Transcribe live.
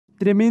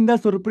Tremenda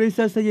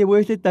sorpresa se llevó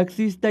este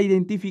taxista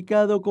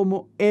identificado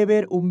como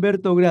Ever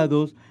Humberto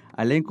Grados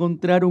al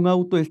encontrar un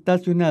auto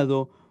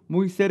estacionado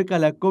muy cerca a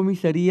la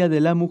comisaría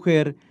de la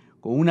mujer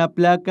con una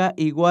placa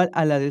igual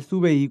a la de su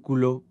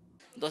vehículo.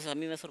 Entonces a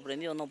mí me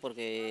sorprendió, ¿no?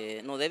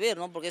 Porque no de ver,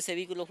 ¿no? Porque ese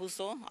vehículo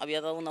justo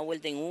había dado una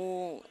vuelta en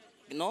U,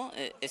 ¿no?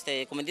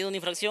 Cometiendo una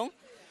infracción.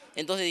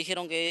 Entonces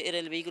dijeron que era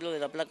el vehículo de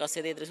la placa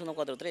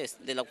CD3143,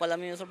 de la cual a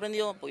mí me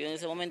sorprendió, porque yo en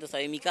ese momento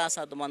estaba en mi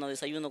casa tomando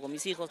desayuno con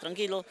mis hijos,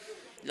 tranquilo,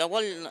 la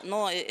cual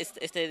no,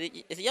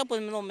 ya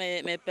pues no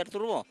me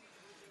perturbó.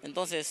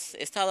 Entonces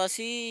he estado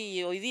así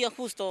y hoy día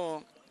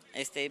justo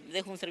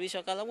dejo un servicio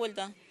acá a la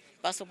vuelta,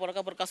 paso por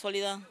acá por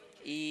casualidad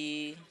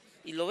y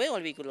lo veo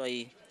el vehículo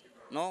ahí,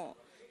 ¿no?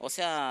 O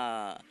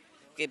sea,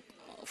 que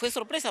fue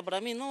sorpresa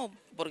para mí, ¿no?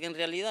 Porque en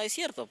realidad es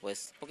cierto,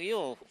 pues, porque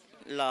yo...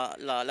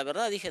 La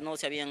verdad dije, no,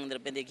 se habían de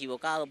repente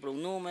equivocado por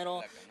un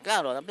número,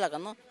 claro, la placa,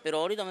 ¿no? Pero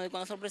ahorita me doy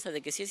con la sorpresa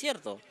de que sí es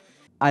cierto.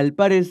 Al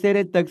parecer,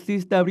 el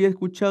taxista habría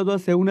escuchado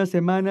hace unas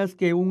semanas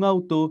que un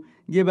auto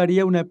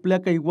llevaría una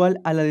placa igual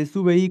a la de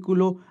su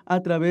vehículo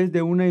a través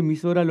de una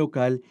emisora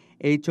local,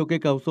 hecho que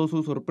causó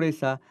su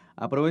sorpresa.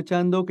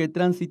 Aprovechando que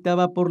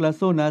transitaba por la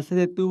zona, se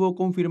detuvo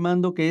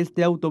confirmando que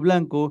este auto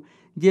blanco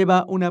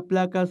lleva una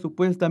placa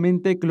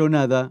supuestamente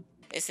clonada.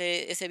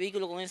 Ese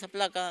vehículo con esa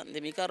placa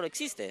de mi carro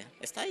existe,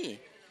 está ahí.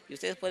 Y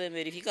ustedes pueden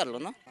verificarlo,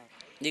 ¿no?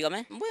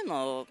 Dígame.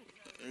 Bueno,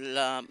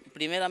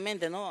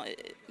 primeramente, ¿no?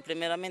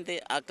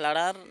 Primeramente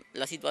aclarar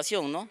la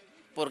situación, ¿no?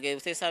 Porque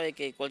usted sabe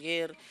que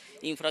cualquier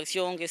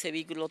infracción que ese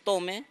vehículo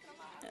tome,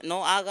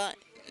 no haga,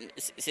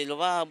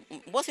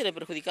 voy a ser el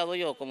perjudicado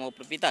yo como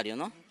propietario,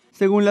 ¿no?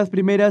 Según las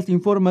primeras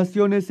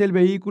informaciones, el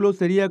vehículo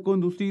sería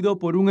conducido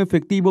por un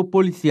efectivo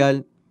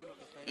policial.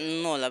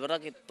 No, la verdad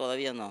que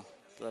todavía no.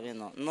 Todavía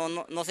no.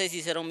 No sé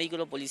si será un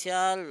vehículo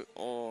policial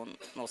o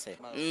no sé.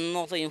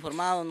 No estoy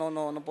informado,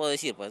 no puedo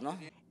decir, pues, ¿no?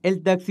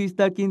 El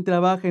taxista, quien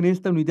trabaja en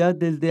esta unidad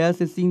desde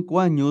hace 5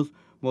 años,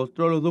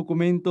 mostró los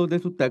documentos de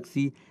su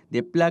taxi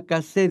de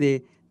placa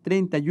CD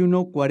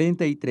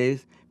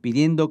 3143,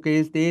 pidiendo que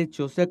este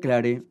hecho se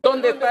aclare.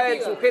 ¿Dónde está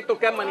el sujeto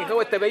que ha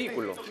manejado este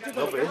vehículo?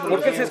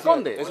 ¿Por qué se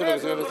esconde? Eso es lo que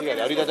se va a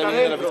investigar. Ahorita está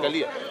viendo la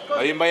fiscalía.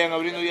 Ahí vayan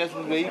abriendo ya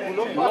sus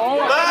vehículos.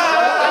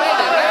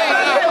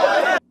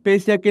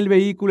 Pese a que el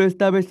vehículo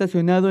estaba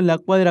estacionado en la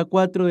cuadra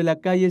 4 de la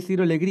calle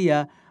Ciro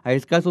Alegría, a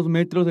escasos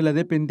metros de las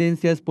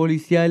dependencias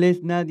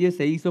policiales, nadie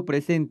se hizo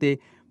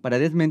presente para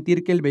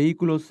desmentir que el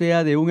vehículo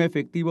sea de un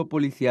efectivo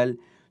policial.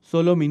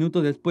 Solo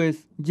minutos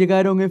después,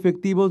 llegaron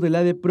efectivos de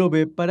la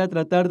DEPROVE para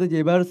tratar de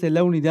llevarse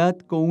la unidad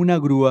con una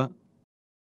grúa.